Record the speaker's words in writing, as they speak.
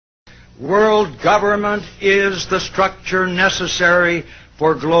World government is the structure necessary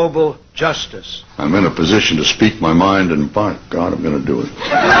for global justice. I'm in a position to speak my mind, and by God, I'm going to do it.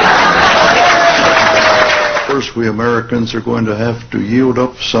 First, we Americans are going to have to yield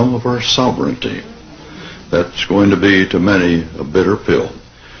up some of our sovereignty. That's going to be, to many, a bitter pill.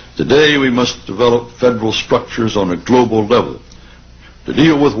 Today, we must develop federal structures on a global level. To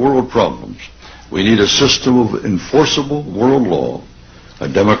deal with world problems, we need a system of enforceable world law, a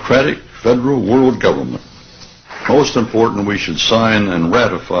democratic federal world government. Most important, we should sign and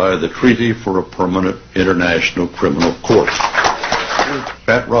ratify the Treaty for a Permanent International Criminal Court.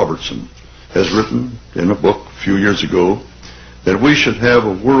 Pat Robertson has written in a book a few years ago that we should have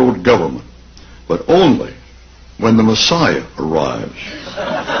a world government, but only when the Messiah arrives.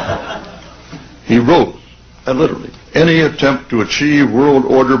 He wrote, literally, any attempt to achieve world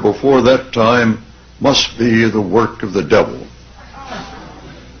order before that time must be the work of the devil.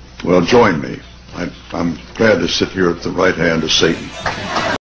 Well, join me. I'm glad to sit here at the right hand of Satan.